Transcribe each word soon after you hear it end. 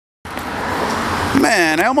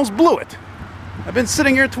Man, I almost blew it. I've been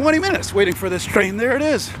sitting here 20 minutes waiting for this train. There it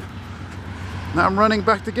is. Now I'm running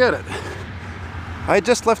back to get it. I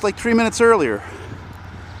just left like 3 minutes earlier.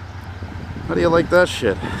 How do you like that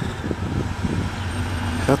shit? I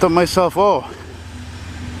thought to myself, oh,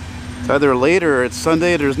 it's either late or it's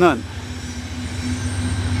Sunday, there's none.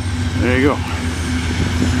 There you go.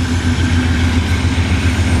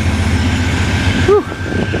 Whew.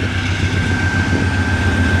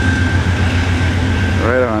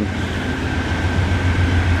 Right on.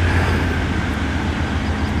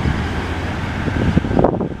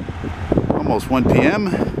 Almost 1 p.m.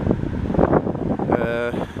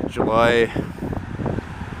 July.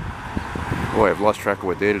 Boy, I've lost track of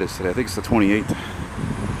what date it is today. I think it's the 28th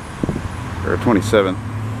or 27th.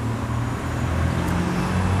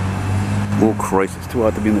 Oh Christ, it's too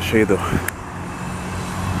hot to be in the shade though. I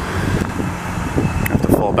have to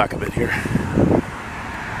fall back a bit here.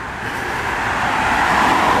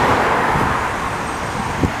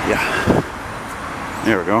 Yeah.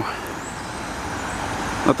 There we go.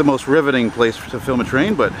 Not the most riveting place to film a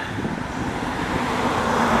train, but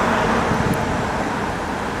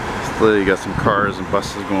still you got some cars and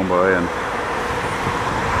buses going by, and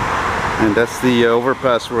that's the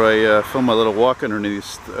overpass where I film my little walk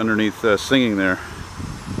underneath singing there.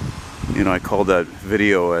 You know, I called that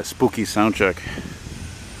video a spooky sound check.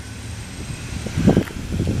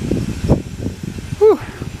 Whew.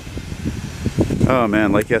 Oh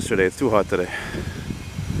man, like yesterday, it's too hot today.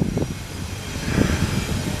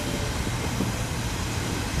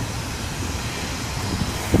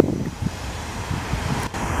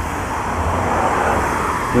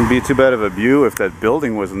 Wouldn't be too bad of a view if that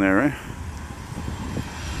building wasn't there, right?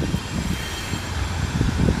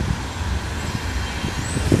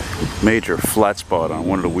 Major flat spot on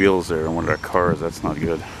one of the wheels there on one of our cars. That's not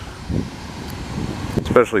good.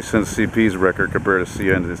 Especially since CP's record compared to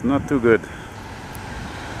CN is not too good.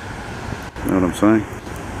 You know what I'm saying?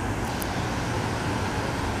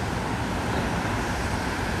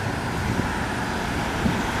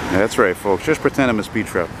 Yeah, that's right, folks. Just pretend I'm a speed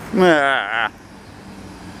trap.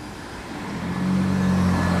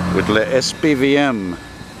 With le SPVM.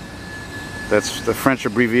 That's the French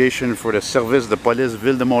abbreviation for the Service de Police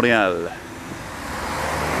Ville de Montréal.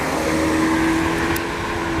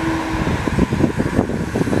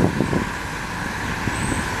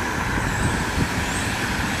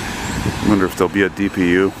 I wonder if there'll be a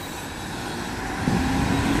DPU. I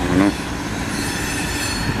don't know.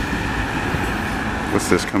 What's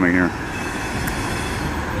this coming here?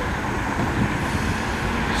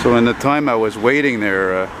 So in the time I was waiting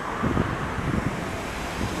there,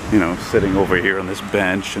 you know, sitting over here on this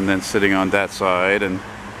bench and then sitting on that side, and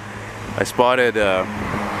I spotted a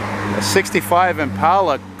 65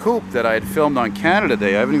 Impala coupe that I had filmed on Canada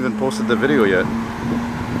Day. I haven't even posted the video yet.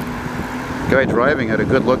 The guy driving had a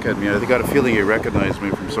good look at me. I got a feeling he recognized me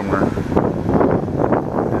from somewhere.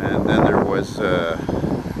 And then there was a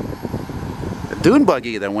dune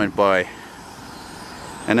buggy that went by.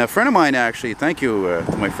 And a friend of mine actually, thank you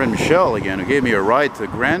to my friend Michelle again, who gave me a ride to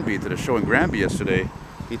Granby, to the show in Granby yesterday.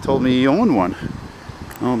 He told me he owned one.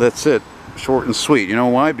 Oh, that's it. Short and sweet. You know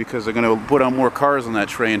why? Because they're going to put on more cars on that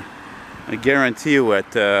train. I guarantee you at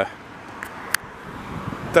the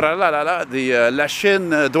La Chine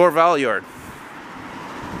Dorval yard.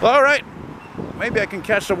 Alright. Maybe I can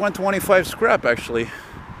catch the 125 scrap actually.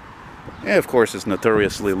 Yeah, of course it's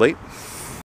notoriously late.